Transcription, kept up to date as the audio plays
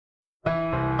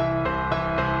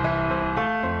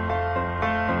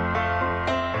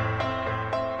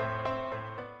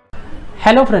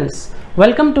Hello friends,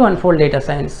 welcome to Unfold Data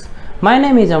Science. My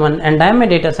name is Aman and I am a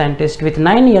data scientist with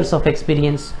 9 years of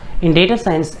experience in data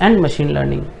science and machine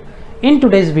learning. In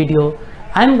today's video,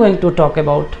 I am going to talk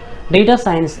about data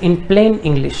science in plain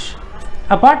English.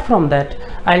 Apart from that,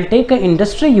 I'll take an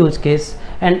industry use case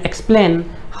and explain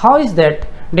how is that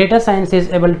data science is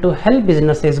able to help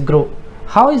businesses grow.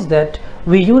 How is that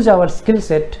we use our skill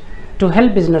set to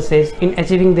help businesses in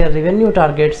achieving their revenue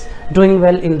targets, doing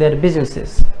well in their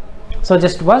businesses. So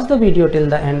just watch the video till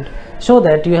the end so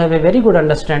that you have a very good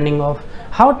understanding of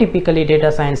how typically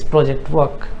data science projects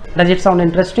work. Does it sound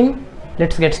interesting?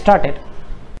 Let's get started.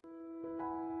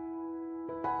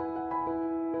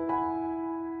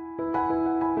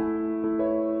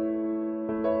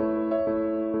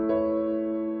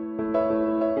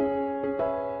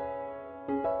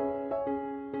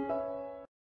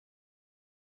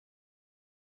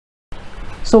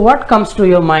 So what comes to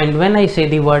your mind when I say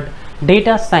the word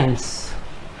data science?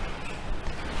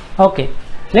 Okay,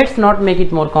 let's not make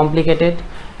it more complicated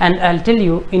and I'll tell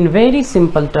you in very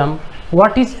simple term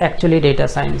what is actually data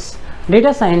science.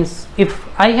 Data science, if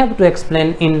I have to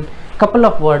explain in couple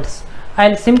of words,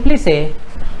 I'll simply say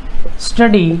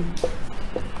study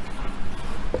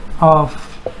of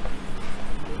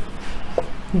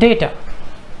data.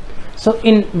 So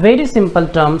in very simple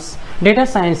terms, data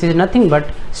science is nothing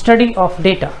but study of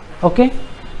data. Okay,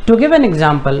 to give an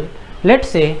example, let's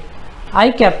say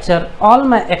I capture all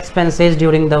my expenses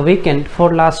during the weekend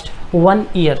for last 1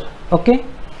 year. Okay,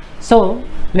 so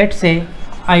let's say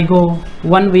I go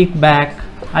 1 week back,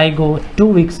 I go 2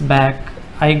 weeks back,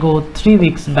 I go 3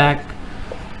 weeks back,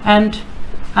 and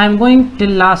I'm going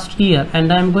till last year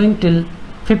and I'm going till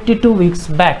 52 weeks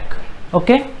back.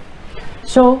 Okay,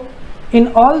 so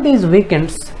in all these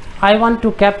weekends I want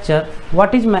to capture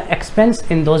what is my expense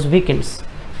in those weekends.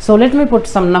 So let me put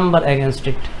some number against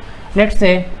it. Let's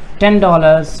say $10,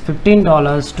 $15,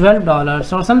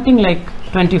 $12 or something like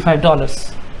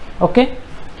 $25. Okay,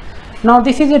 now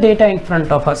this is a data in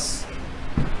front of us.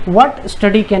 What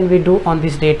study can we do on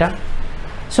this data?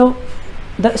 So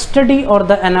the study or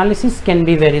the analysis can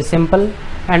be very simple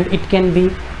and it can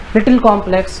be little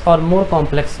complex or more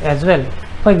complex as well.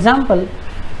 For example,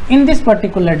 in this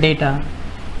particular data,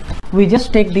 we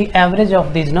just take the average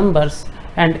of these numbers,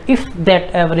 and if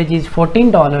that average is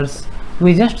 $14,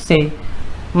 we just say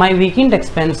my weekend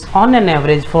expense on an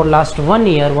average for last 1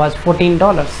 year was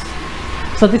 $14.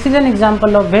 So this is an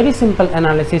example of very simple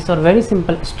analysis or very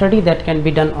simple study that can be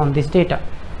done on this data.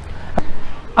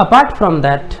 Apart from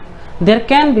that, there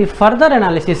can be further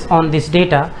analysis on this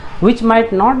data which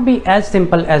might not be as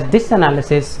simple as this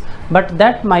analysis, but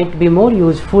that might be more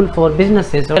useful for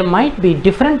businesses. There might be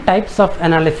different types of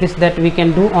analysis that we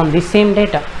can do on the same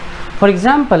data. For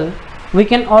example, we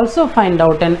can also find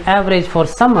out an average for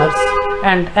summers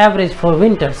and average for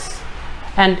winters,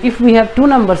 and if we have two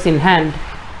numbers in hand,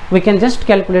 we can just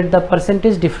calculate the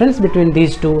percentage difference between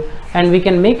these two and we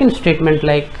can make a statement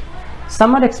like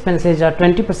summer expenses are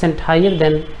 20% higher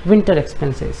than winter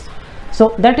expenses.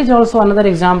 So that is also another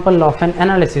example of an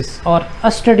analysis or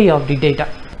a study of the data,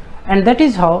 and that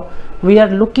is how we are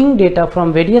looking data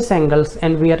from various angles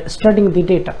and we are studying the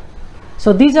data.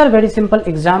 So these are very simple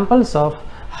examples of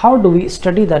how do we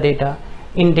study the data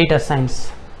in data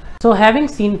science. So having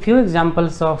seen few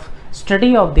examples of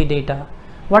study of the data,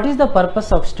 what is the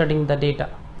purpose of studying the data?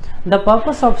 The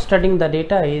purpose of studying the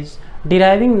data is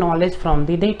deriving knowledge from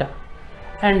the data,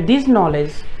 and this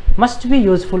knowledge must be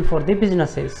useful for the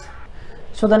businesses.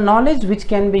 So the knowledge which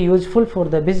can be useful for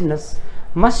the business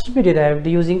must be derived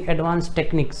using advanced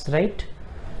techniques, right?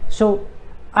 So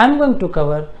I'm going to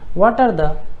cover what are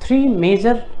the 3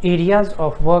 major areas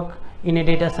of work in a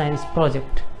data science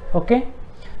project. Okay,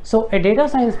 so a data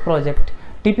science project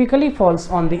typically falls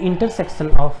on the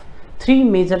intersection of 3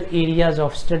 major areas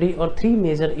of study or 3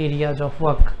 major areas of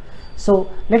work. So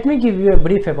let me give you a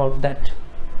brief about that.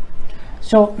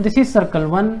 So this is circle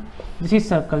 1, this is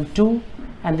circle 2,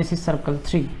 and this is circle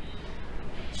 3.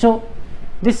 So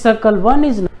this circle 1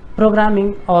 is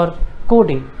programming or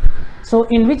coding. So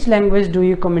in which language do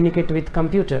you communicate with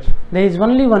computer? There is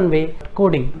only one way,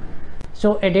 coding.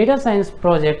 So a data science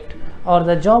project or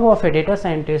the job of a data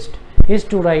scientist is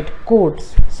to write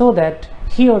codes so that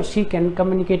he or she can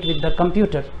communicate with the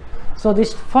computer. So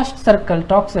this first circle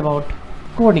talks about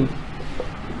coding.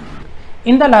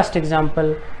 In the last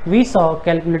example, we saw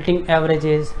calculating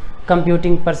averages,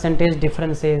 computing percentage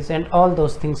differences and all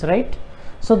those things, right?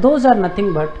 So those are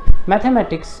nothing but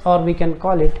mathematics, or we can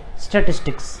call it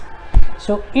statistics.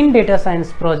 So in data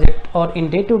science project or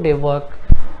in day-to-day work,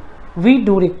 we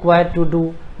do require to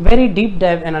do very deep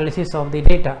dive analysis of the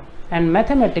data, and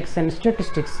mathematics and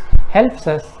statistics helps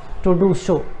us to do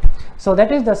so. So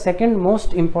that is the second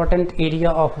most important area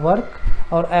of work,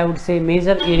 or I would say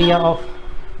major area of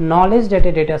knowledge that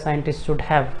a data scientist should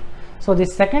have. So the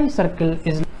second circle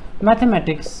is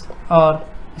mathematics or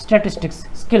statistics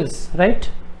skills, right?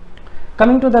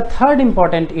 Coming to the third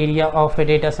important area of a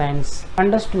data science,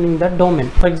 understanding the domain.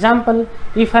 For example,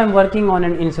 if I am working on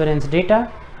an insurance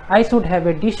data, I should have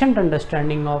a decent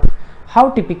understanding of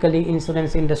how typically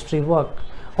insurance industry work,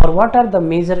 or what are the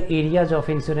major areas of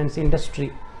insurance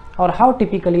industry, or how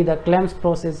typically the claims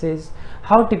process is,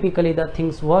 how typically the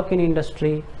things work in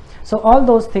industry. So all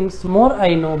those things, more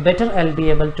I know, better I'll be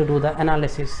able to do the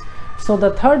analysis. So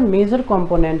the third major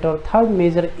component or third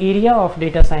major area of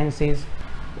data science is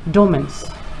domains.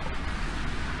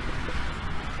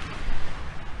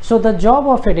 So the job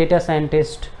of a data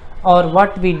scientist, or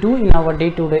what we do in our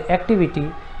day-to-day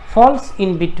activity, falls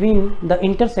in between the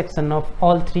intersection of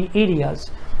all three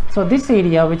areas. So this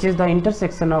area, which is the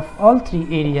intersection of all three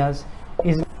areas,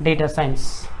 is data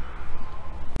science.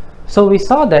 So we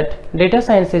saw that data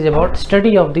science is about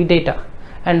study of the data,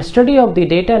 and study of the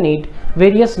data need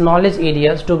various knowledge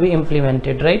areas to be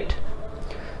implemented, right?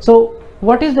 So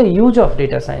what is the use of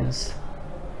data science?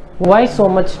 Why so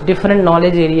much different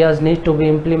knowledge areas need to be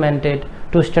implemented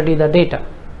to study the data?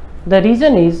 The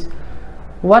reason is,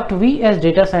 what we as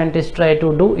data scientists try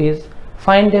to do is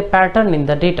find a pattern in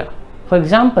the data. For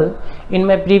example, in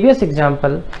my previous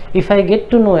example, if I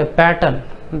get to know a pattern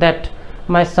that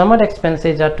my summer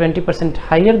expenses are 20%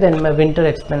 higher than my winter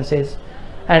expenses,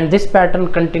 and this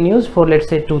pattern continues for, let's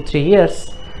say, 2-3 years,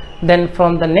 then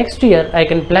from the next year I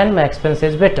can plan my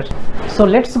expenses better. So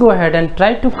let's go ahead and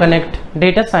try to connect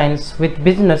data science with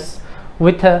business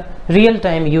with a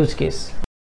real-time use case.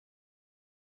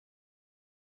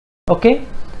 Okay,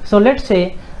 so let's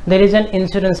say there is an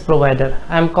insurance provider.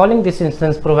 I am calling this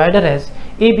insurance provider as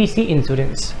ABC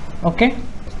Insurance. Okay,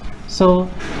 so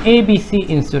ABC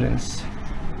Insurance.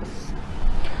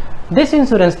 This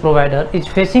insurance provider is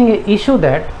facing an issue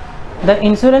that the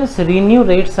insurance renew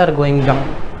rates are going down.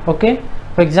 Okay,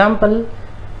 for example,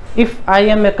 if I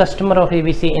am a customer of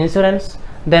ABC Insurance,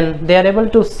 then they are able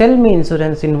to sell me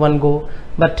insurance in one go,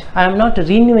 but I am not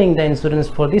renewing the insurance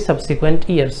for the subsequent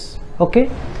years. Okay,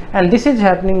 and this is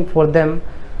happening for them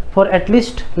for at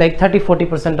least like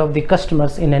 30-40% of the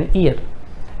customers in an year,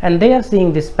 and they are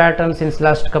seeing this pattern since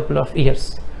last couple of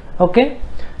years. Okay,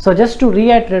 so just to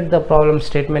reiterate the problem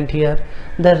statement here,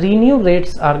 the renew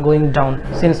rates are going down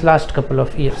since last couple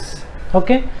of years.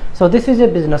 Okay, so this is a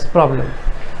business problem.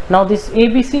 Now this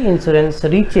ABC Insurance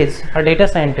reaches a data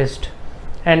scientist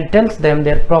and tells them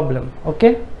their problem.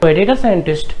 Okay, so a data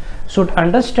scientist should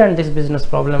understand this business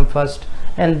problem first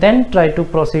and then try to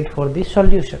proceed for the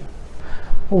solution.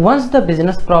 Once the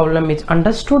business problem is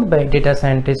understood by a data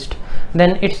scientist,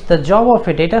 then it's the job of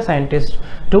a data scientist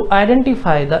to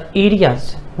identify the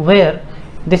areas where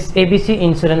this ABC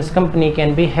Insurance company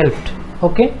can be helped.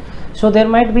 Okay, so there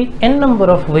might be n number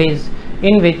of ways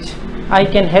in which I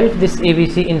can help this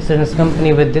ABC Insurance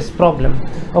company with this problem.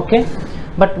 Okay,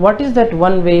 but what is that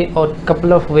one way or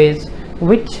couple of ways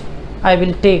which I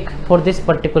will take for this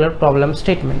particular problem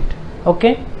statement?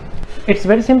 Okay, it's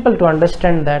very simple to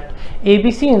understand that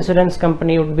ABC Insurance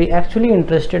company would be actually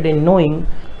interested in knowing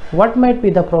what might be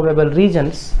the probable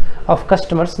reasons of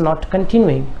customers not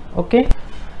continuing. Okay,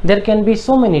 there can be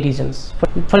so many reasons.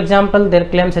 For example, their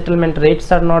claim settlement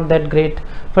rates are not that great.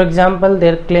 For example,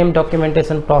 their claim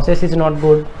documentation process is not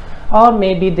good, or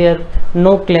maybe their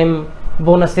no claim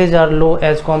bonuses are low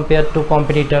as compared to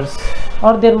competitors,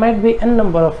 or there might be a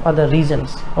number of other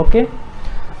reasons. Okay,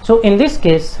 so in this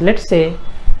case, let's say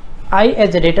I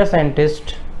as a data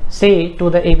scientist say to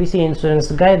the ABC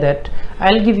Insurance guy that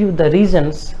I'll give you the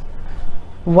reasons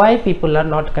why people are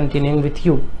not continuing with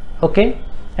you. Okay,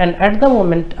 and at the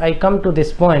moment I come to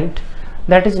this point,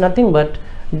 that is nothing but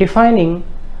defining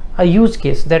a use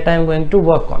case that I am going to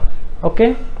work on.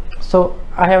 Okay, so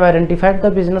I have identified the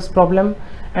business problem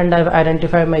and I have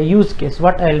identified my use case,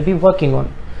 what I will be working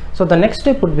on. So the next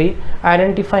step would be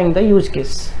identifying the use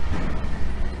case.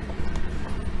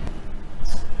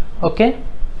 Okay,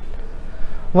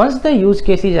 once the use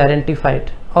case is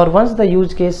identified, or once the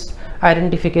use case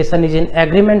identification is in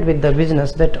agreement with the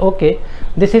business that okay,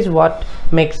 this is what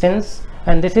makes sense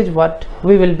and this is what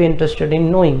we will be interested in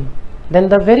knowing, then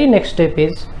the very next step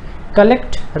is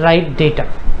collect right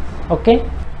data. Okay,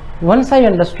 once I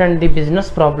understand the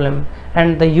business problem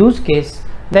and the use case,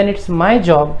 then it's my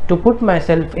job to put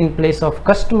myself in place of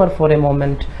customer for a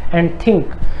moment and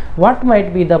think what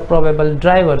might be the probable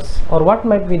drivers or what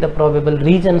might be the probable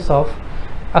reasons of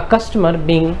a customer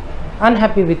being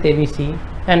unhappy with ABC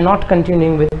and not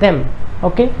continuing with them.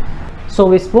 Okay, So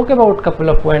we spoke about couple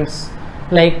of points,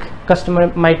 like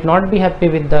customer might not be happy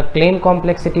with the claim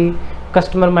complexity,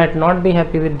 customer might not be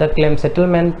happy with the claim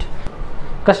settlement,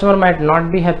 customer might not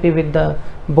be happy with the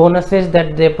bonuses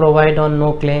that they provide on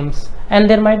no claims, and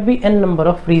there might be n number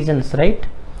of reasons, right?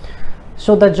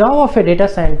 So the job of a data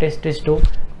scientist is to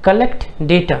collect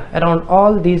data around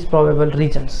all these probable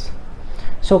reasons.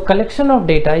 So collection of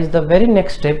data is the very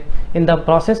next step in the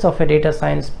process of a data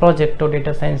science project or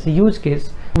data science use case,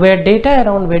 where data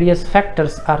around various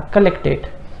factors are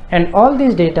collected, and all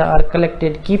these data are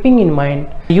collected keeping in mind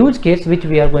the use case which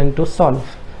we are going to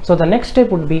solve. So the next step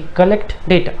would be collect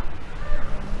data.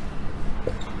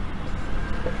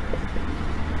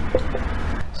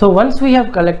 So once we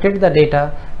have collected the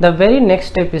data, the very next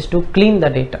step is to clean the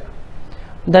data.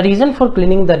 The reason for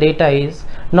cleaning the data is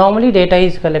normally data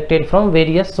is collected from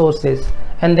various sources,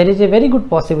 and there is a very good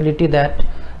possibility that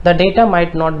the data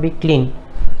might not be clean.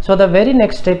 So the very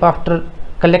next step after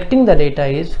collecting the data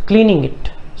is cleaning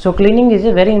it. So cleaning is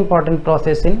a very important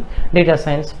process in data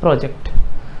science project.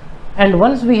 And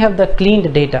once we have the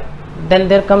cleaned data, then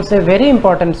there comes a very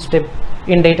important step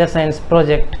in data science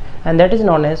project, and that is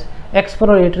known as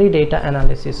exploratory data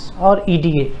analysis, or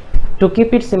EDA. To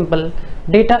keep it simple,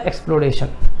 data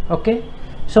exploration. Okay,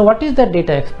 so what is the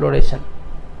data exploration?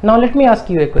 Now let me ask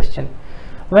you a question.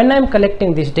 When I am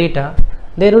collecting this data,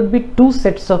 there would be two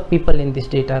sets of people in this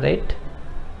data, right?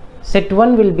 Set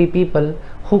 1 will be people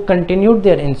who continued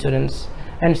their insurance,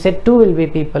 and set 2 will be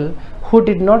people who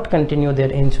did not continue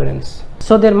their insurance.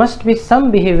 So there must be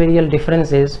some behavioral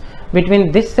differences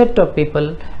between this set of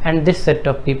people and this set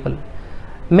of people.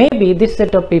 Maybe this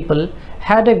set of people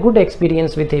had a good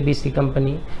experience with ABC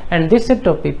company, and this set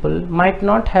of people might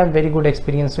not have very good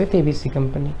experience with ABC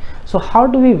company. So how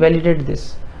do we validate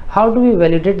this? How do we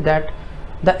validate that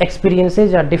the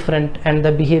experiences are different and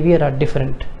the behavior are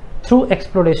different? Through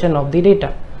exploration of the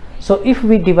data. So if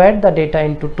we divide the data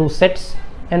into two sets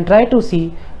and try to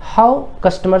see how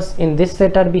customers in this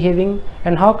set are behaving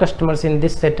and how customers in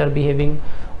this set are behaving,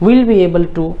 we'll be able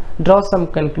to draw some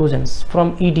conclusions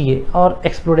from EDA, or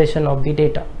exploration of the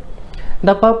data.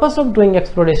 The purpose of doing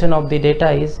exploration of the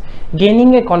data is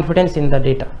gaining a confidence in the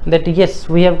data, that yes,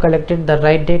 we have collected the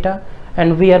right data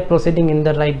and we are proceeding in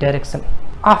the right direction.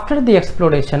 After the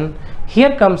exploration,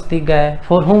 here comes the guy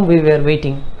for whom we were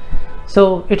waiting.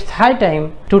 So it's high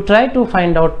time to try to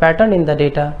find out pattern in the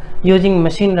data using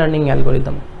machine learning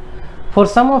algorithm. For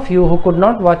some of you who could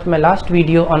not watch my last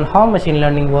video on how machine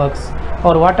learning works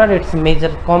or what are its major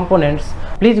components,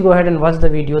 please go ahead and watch the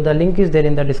video. The link is there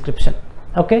in the description.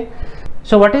 Okay,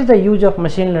 so what is the use of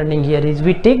machine learning here is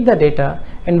we take the data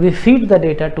and we feed the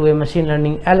data to a machine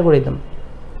learning algorithm,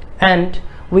 and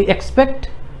we expect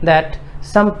that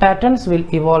some patterns will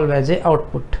evolve as a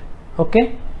output.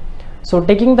 Okay, so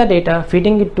taking the data,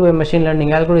 feeding it to a machine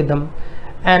learning algorithm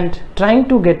and trying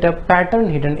to get a pattern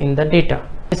hidden in the data.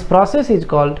 This process is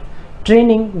called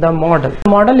training the model.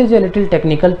 Model is a little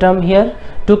technical term here.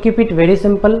 To keep it very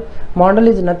simple, model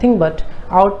is nothing but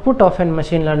output of a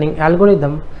machine learning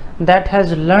algorithm that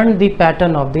has learned the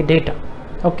pattern of the data.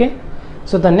 Okay,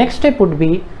 so the next step would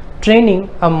be training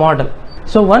a model.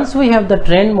 So once we have the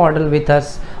trained model with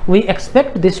us, we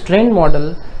expect this trained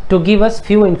model to give us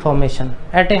few information.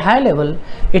 At a high level,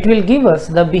 it will give us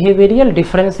the behavioral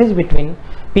differences between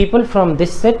people from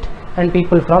this set and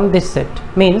people from this set,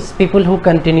 means people who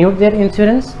continued their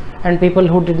insurance and people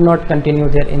who did not continue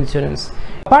their insurance.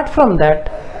 Apart from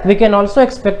that, we can also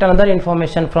expect another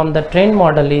information from the trained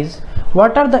model is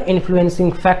what are the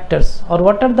influencing factors or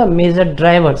what are the major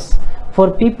drivers for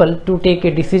people to take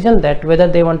a decision that whether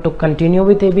they want to continue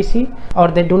with ABC or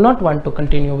they do not want to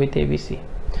continue with ABC.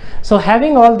 So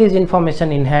having all this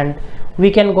information in hand, we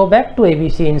can go back to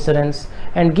ABC Insurance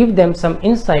and give them some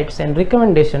insights and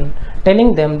recommendation,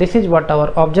 telling them this is what our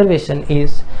observation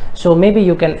is. So maybe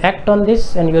you can act on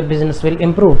this and your business will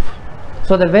improve.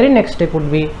 So the very next step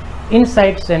would be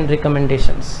insights and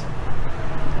recommendations.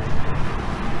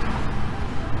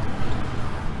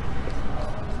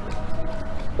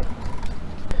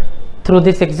 Through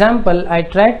this example, I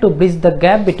tried to bridge the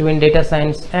gap between data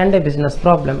science and a business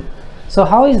problem. So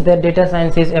how is that data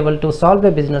science is able to solve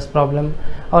a business problem,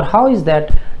 or how is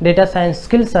that data science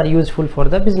skills are useful for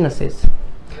the businesses?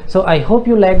 So I hope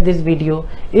you liked this video.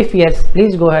 If yes,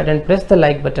 please go ahead and press the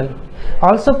like button.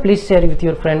 Also, please share with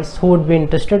your friends who would be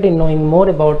interested in knowing more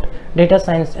about data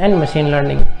science and machine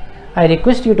learning. I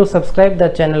request you to subscribe the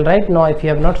channel right now if you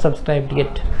have not subscribed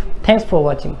yet. Thanks for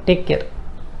watching. Take care.